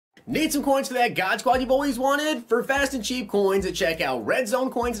Need some coins for that God Squad you've always wanted? For fast and cheap coins, check out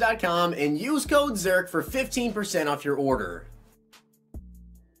redzonecoins.com and use code ZIRK for 15% off your order.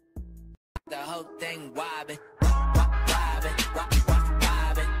 The whole thing wobbin', wobbin'.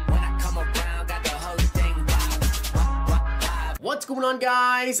 When I come around, got the whole thing wobbin'. What's going on,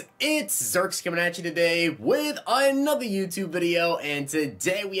 guys? It's Zirksee coming at you today with another YouTube video, and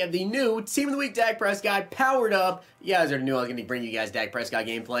today we have the new Team of the Week Dak Prescott powered up. You guys already knew I was going to bring you guys Dak Prescott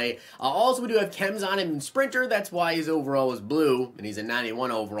gameplay. Also, we do have chems on him in Sprinter. That's why his overall is blue, and he's a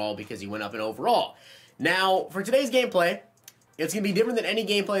 91 overall because he went up in overall. Now, for today's gameplay, it's going to be different than any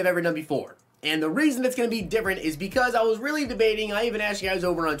gameplay I've ever done before. And the reason it's going to be different is because I was really debating. I even asked you guys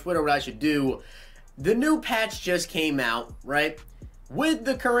over on Twitter what I should do. The new patch just came out, right? With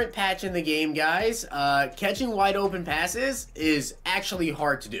the current patch in the game, guys, catching wide open passes is actually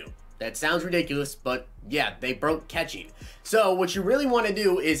hard to do. That sounds ridiculous, but yeah, they broke catching. So what you really want to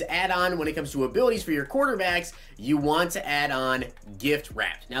do is add on, when it comes to abilities for your quarterbacks, you want to add on gift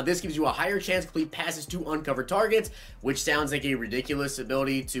wrapped. Now this gives you a higher chance to complete passes to uncovered targets, which sounds like a ridiculous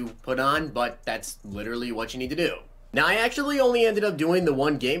ability to put on, but that's literally what you need to do. Now I actually only ended up doing the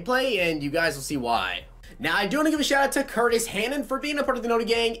one gameplay, and you guys will see why. Now, I do want to give a shout out to Curtis Hannon for being a part of the Totw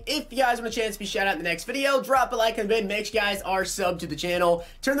Gang. If you guys want a chance to be shout out in the next video, drop a like on the video, make sure you guys are subbed to the channel,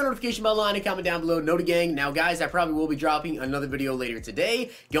 turn the notification bell on, and comment down below, Totw Gang. Now, guys, I probably will be dropping another video later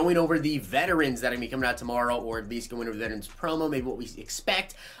today, going over the veterans that are going to be coming out tomorrow, or at least going over the veterans promo, maybe what we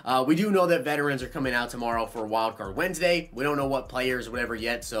expect. We do know that veterans are coming out tomorrow for Wildcard Wednesday. We don't know what players or whatever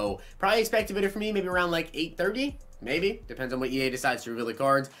yet, so probably expect a video from me maybe around like 8:30. Maybe. Depends on what EA decides to reveal the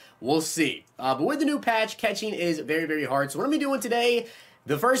cards. We'll see. But with the new patch, catching is very, very hard. So what I'm going to be doing today,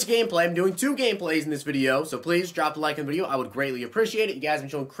 the first gameplay, I'm doing 2 gameplays in this video. So please drop a like on the video. I would greatly appreciate it. You guys have been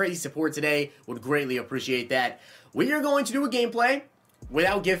showing crazy support today. Would greatly appreciate that. We are going to do a gameplay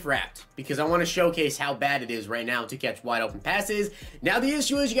without gift wrapped, because I want to showcase how bad it is right now to catch wide open passes. Now the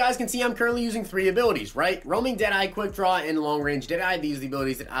issue is, you guys can see I'm currently using 3 abilities, right? Roaming, Deadeye, Quick Draw, and Long Range Deadeye. These are the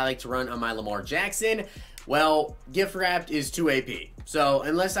abilities that I like to run on my Lamar Jackson. Well, gift wrapped is 2 AP. So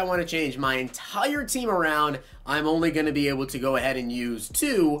unless I want to change my entire team around, I'm only going to be able to go ahead and use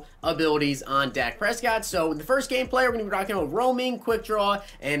 2 abilities on Dak Prescott. So in the first gameplay, we're going to be talking about roaming, quick draw,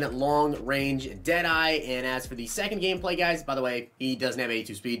 and long range Deadeye. And as for the second gameplay, guys, by the way, he doesn't have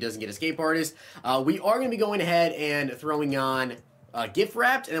 82 speed, doesn't get escape artist. We are going to be going ahead and throwing on gift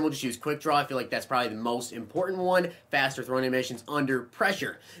wrapped, and then we'll just use quick draw. I feel like that's probably the most important one. Faster throwing animations under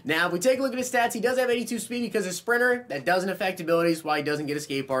pressure. Now, if we take a look at his stats, he does have 82 speed because of sprinter. That doesn't affect abilities, why he doesn't get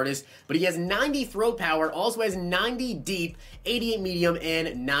escape artist. But he has 90 throw power, also has 90 deep, 88 medium,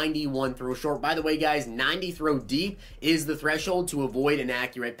 and 91 throw short. By the way, guys, 90 throw deep is the threshold to avoid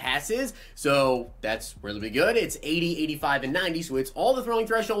inaccurate passes. So that's really good. It's 80, 85, and 90. So it's all the throwing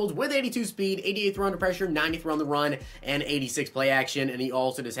thresholds with 82 speed, 88 throw under pressure, 90 throw on the run, and 86 play action. And he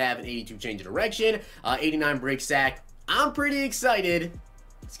also does have an 82 change of direction, 89 break sack. I'm pretty excited.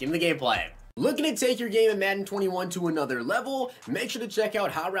 Let's get into the gameplay. Looking to take your game in Madden 21 to another level? Make sure to check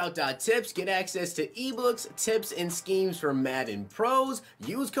out hotroute.tips. Get access to ebooks, tips, and schemes from Madden pros.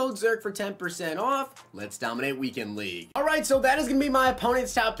 Use code ZIRK for 10% off. Let's dominate Weekend League. Alright, so that is going to be my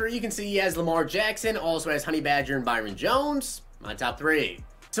opponent's top 3. You can see he has Lamar Jackson, also has Honey Badger and Byron Jones. My top 3.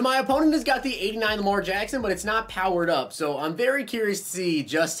 So my opponent has got the 89 Lamar Jackson, but it's not powered up. So I'm very curious to see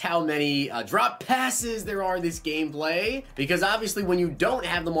just how many drop passes there are this gameplay. Because obviously when you don't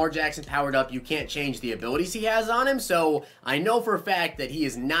have Lamar Jackson powered up, you can't change the abilities he has on him. So I know for a fact that he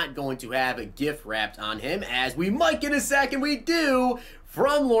is not going to have a gift wrapped on him, as we might get a sack, and we do,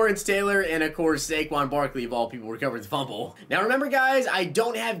 from Lawrence Taylor, and of course Saquon Barkley, of all people, recovered the fumble. Now remember, guys, I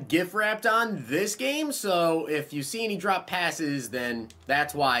don't have gift wrapped on this game, so if you see any drop passes, then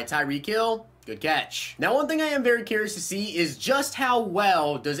that's why. Tyreek Hill, good catch. Now, one thing I am very curious to see is just how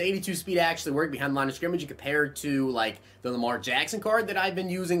well does 82 speed actually work behind the line of scrimmage compared to, like, the Lamar Jackson card that I've been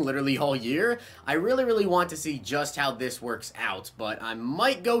using literally all year. I really want to see just how this works out, but I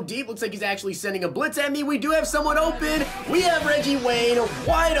might go deep. Looks like he's actually sending a blitz at me. We do have someone open. We have Reggie Wayne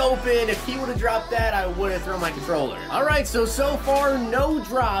wide open. If he would have dropped that, I would have thrown my controller. All right, so far, no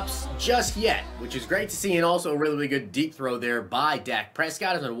drops just yet, which is great to see, and also a really good deep throw there by Dak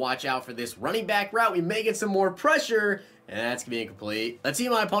Prescott. I'm going to watch out for this running back route. We may get some more pressure, and that's going to be incomplete. Let's see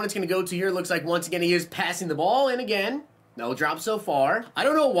who my opponent's going to go to here. Looks like, once again, he is passing the ball, and again, no drops so far. I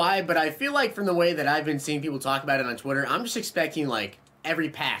don't know why, but I feel like from the way that I've been seeing people talk about it on Twitter, I'm just expecting, like, every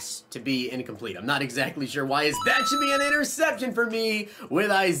pass to be incomplete. I'm not exactly sure why. That should be an interception for me with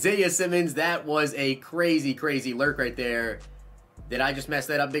Isaiah Simmons. That was a crazy lurk right there. Did I just mess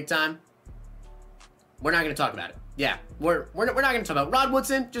that up big time? We're not going to talk about it. Yeah, we're not going to talk about Rod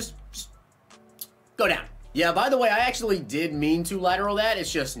Woodson. Just go down. Yeah, by the way, I actually did mean to lateral that.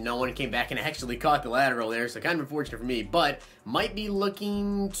 It's just no one came back and actually caught the lateral there, so kind of unfortunate for me. But might be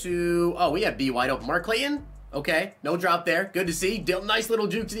looking to... Oh, we have B wide open. Mark Clayton? Okay, no drop there. Good to see. Nice little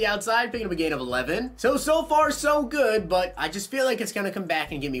juke to the outside, picking up a gain of 11. So far, so good, but I just feel like it's going to come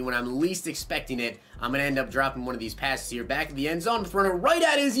back and get me when I'm least expecting it. I'm going to end up dropping one of these passes here back at the end zone, throwing it right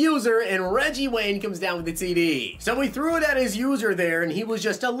at his user, and Reggie Wayne comes down with the TD. So we threw it at his user there, and he was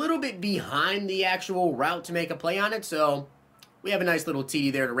just a little bit behind the actual route to make a play on it, so... We have a nice little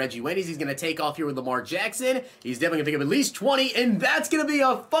TD there to Reggie Wayne. He's going to take off here with Lamar Jackson. He's definitely going to pick up at least 20, and that's going to be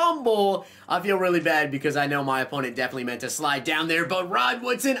a fumble. I feel really bad because I know my opponent definitely meant to slide down there, but Rod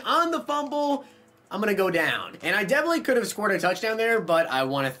Woodson on the fumble. I'm going to go down. And I definitely could have scored a touchdown there, but I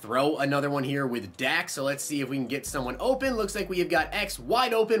want to throw another one here with Dak. So let's see if we can get someone open. Looks like we have got X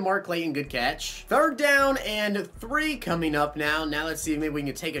wide open. Mark Clayton, good catch. 3rd down and 3 coming up now. Now let's see if maybe we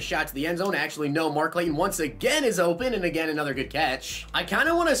can take a shot to the end zone. Actually, no, Mark Clayton once again is open, and again, another good catch. I kind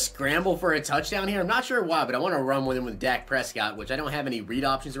of want to scramble for a touchdown here. I'm not sure why, but I want to run with him with Dak Prescott, which I don't have any read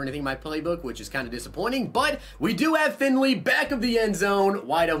options or anything in my playbook, which is kind of disappointing, but we do have Finley back of the end zone,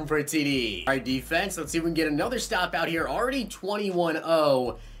 wide open for a TD. All right, defense. Let's see if we can get another stop out here. Already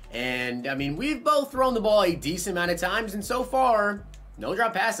 21-0. And, I mean, we've both thrown the ball a decent amount of times. And so far, no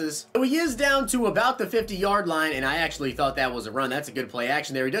drop passes. So he is down to about the 50-yard line. And I actually thought that was a run. That's a good play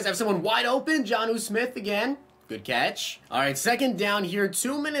action there. He does have someone wide open. Jonnu Smith again. Good catch. All right, 2nd down here.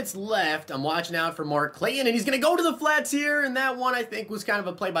 2 minutes left. I'm watching out for Mark Clayton, and he's going to go to the flats here, and that one, I think, was kind of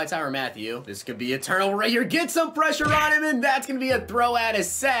a play by Tyrann Mathieu. This could be a turnover right here. Get some pressure on him, and that's going to be a throw at a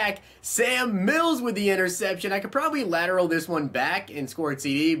sack. Sam Mills with the interception. I could probably lateral this one back and score a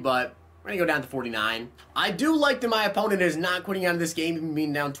TD, but... we're going to go down to 49. I do like that my opponent is not quitting out of this game, even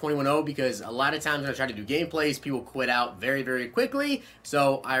being down 21-0, because a lot of times when I try to do gameplays, people quit out very, very quickly.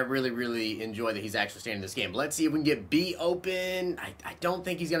 So I really, really enjoy that he's actually staying in this game. But let's see if we can get B open. I don't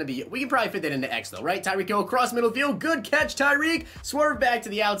think he's going to be... we can probably fit that into X, though, right? Tyreek Hill across middle field. Good catch, Tyreek. Swerve back to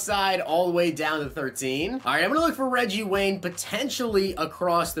the outside all the way down to 13. All right, I'm going to look for Reggie Wayne potentially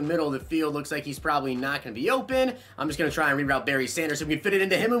across the middle of the field. Looks like he's probably not going to be open. I'm just going to try and reroute Barry Sanders so we can fit it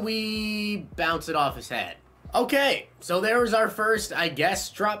into him, and we bounce it off his head. Okay, so there was our first, I guess,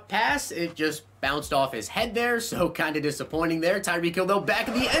 drop pass. It just bounced off his head there, so kind of disappointing there. Tyreek Hill, though, back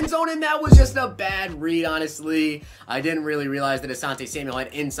in the end zone, and that was just a bad read, honestly. I didn't really realize that Asante Samuel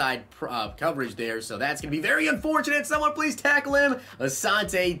had inside coverage there, so that's going to be very unfortunate. Someone please tackle him.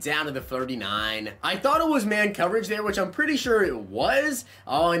 Asante down to the 39. I thought it was man coverage there, which I'm pretty sure it was.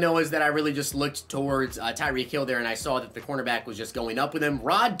 All I know is that I really just looked towards Tyreek Hill there, and I saw that the cornerback was just going up with him.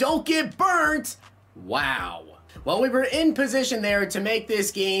 Rod, don't get burnt! Wow. Well, we were in position there to make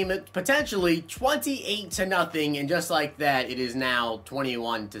this game potentially 28-0, and just like that, it is now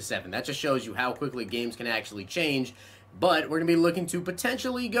 21-7. That just shows you how quickly games can actually change. But we're going to be looking to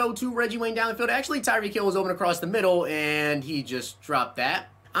potentially go to Reggie Wayne down the field. Actually, Tyreek Hill was open across the middle, and he just dropped that.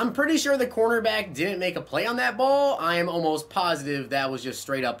 I'm pretty sure the cornerback didn't make a play on that ball. I am almost positive that was just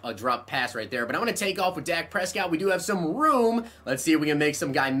straight up a drop pass right there. But I'm going to take off with Dak Prescott. We do have some room. Let's see if we can make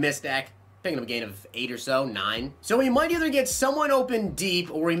some guy miss Dak. Picking up a gain of 8 or so, 9. So we might either get someone open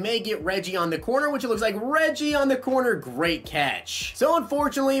deep, or we may get Reggie on the corner, which it looks like Reggie on the corner. Great catch. So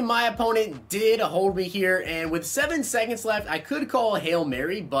unfortunately, my opponent did hold me here, and with 7 seconds left, I could call a Hail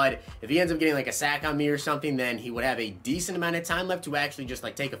Mary, but if he ends up getting like a sack on me or something, then he would have a decent amount of time left to actually just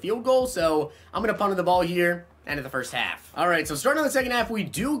like take a field goal. So I'm going to punt the ball here. End of the first half. All right, so starting on the second half, we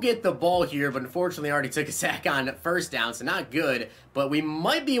do get the ball here, but unfortunately I already took a sack on first down, so not good. But we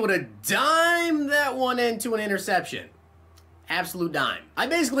might be able to dime that one into an interception. Absolute dime. I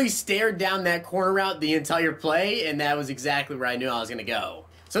basically stared down that corner route the entire play, and that was exactly where I knew I was going to go.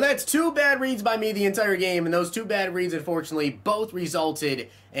 So that's 2 bad reads by me the entire game, and those 2 bad reads, unfortunately, both resulted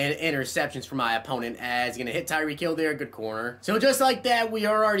in interceptions for my opponent, as going to hit Tyreek Hill there, good corner. So just like that, we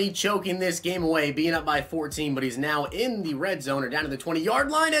are already choking this game away, being up by 14, but he's now in the red zone, or down to the 20-yard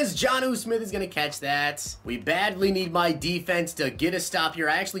line, as Jonnu Smith is going to catch that. We badly need my defense to get a stop here.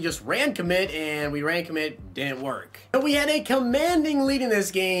 I actually just ran commit, and we ran commit, didn't work. But we had a commanding lead in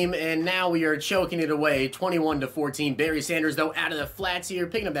this game, and now we are choking it away, 21-14. Barry Sanders, though, out of the flats here,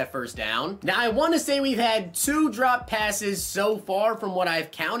 picking up that first down. Now, I want to say we've had 2 drop passes so far from what I've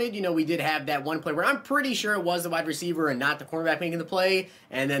counted. You know, we did have that one play where I'm pretty sure it was the wide receiver and not the cornerback making the play,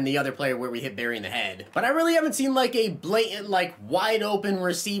 and then the other player where we hit Barry in the head. But I really haven't seen like a blatant, like wide open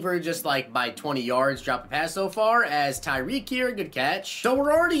receiver just like by 20 yards drop a pass so far. As Tyreek here, good catch. So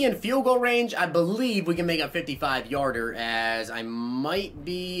we're already in field goal range. I believe we can make a 55-yarder, as I might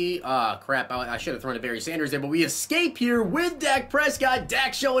be, crap, I should have thrown to Barry Sanders there, but we escape here with Dak Prescott.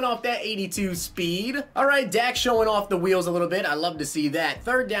 Dak showing off that 82 speed. All right, Dak showing off the wheels a little bit. I love to see that.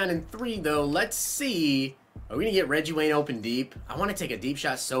 3rd down and 3 though. Let's see. Are we going to get Reggie Wayne open deep? I want to take a deep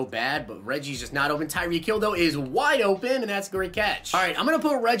shot so bad, but Reggie's just not open. Tyreek Hill, though, is wide open, and that's a great catch. All right, I'm going to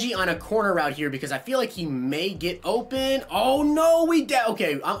put Reggie on a corner route here because I feel like he may get open. Oh, no,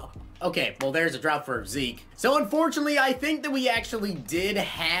 okay, well, there's a drop for Zeke. So, unfortunately, I think that we actually did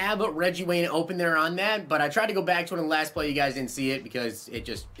have Reggie Wayne open there on that, but I tried to go back to it in the last play. You guys didn't see it because it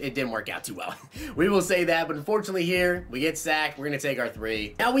didn't work out too well. We will say that, but unfortunately here, we get sacked. We're going to take our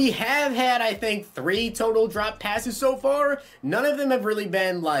 3. Now, we have had, I think, 3 total drop passes so far. None of them have really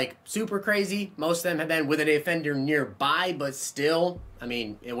been, like, super crazy. Most of them have been with a defender nearby, but still, I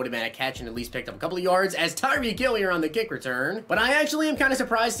mean, it would have been a catch and at least picked up a couple of yards as Tyreek Hill here on the kick return. But I actually am kind of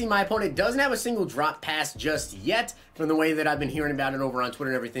surprised to see my opponent doesn't have a single drop pass just yet. From the way that I've been hearing about it over on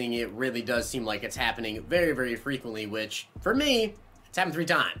Twitter and everything, it really does seem like it's happening very, very frequently, which, for me, it's happened 3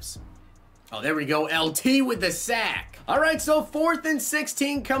 times. Oh, there we go. LT with the sack. All right, so 4th and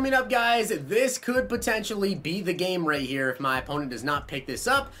 16 coming up, guys. This could potentially be the game right here if my opponent does not pick this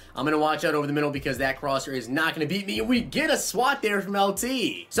up. I'm going to watch out over the middle because that crosser is not going to beat me. And we get a swat there from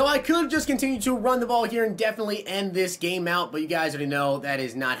LT. So I could just continue to run the ball here and definitely end this game out. But you guys already know that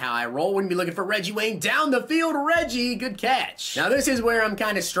is not how I roll. We're going to be looking for Reggie Wayne down the field. Reggie, good catch. Now, this is where I'm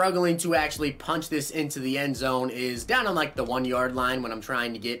kind of struggling to actually punch this into the end zone, is down on like the 1-yard line when I'm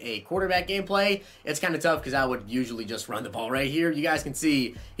trying to get a quarterback gameplay. It's kind of tough because I would usually just run the ball right here. You guys can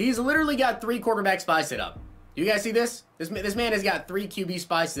see he's literally got 3 quarterback spies set up. You guys see this? This man has got 3 QB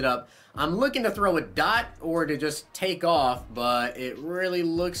spies set up. I'm looking to throw a dot or to just take off, but it really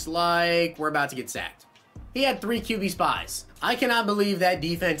looks like we're about to get sacked. He had 3 QB spies. I cannot believe that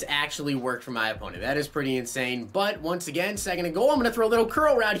defense actually worked for my opponent. That is pretty insane. But once again, 2nd and goal. I'm going to throw a little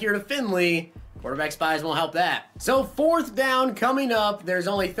curl route here to Finley. Quarterback spies won't help that. So 4th down coming up. There's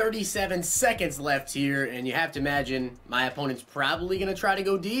only 37 seconds left here, and you have to imagine my opponent's probably going to try to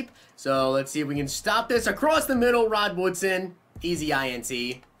go deep. So let's see if we can stop this across the middle. Rod Woodson, easy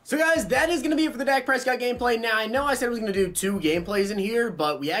INT. So guys, that is going to be it for the Dak Prescott gameplay. Now, I know I said I was going to do 2 gameplays in here,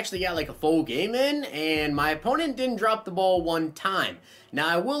 but we actually got like a full game in, and my opponent didn't drop the ball 1 time. Now,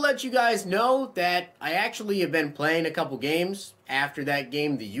 I will let you guys know that I actually have been playing a couple games after that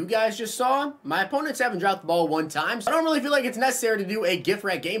game that you guys just saw. My opponents haven't dropped the ball 1 time, so I don't really feel like it's necessary to do a gift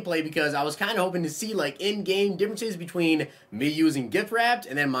wrap gameplay because I was kind of hoping to see like in-game differences between me using gift wrapped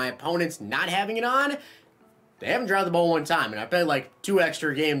and then my opponents not having it on. They haven't dropped the ball 1 time, and I played like 2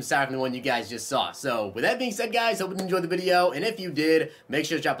 extra games aside from the one you guys just saw. So, with that being said, guys, hope you enjoyed the video, and if you did, make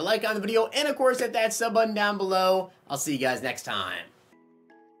sure to drop a like on the video, and of course, hit that sub button down below. I'll see you guys next time.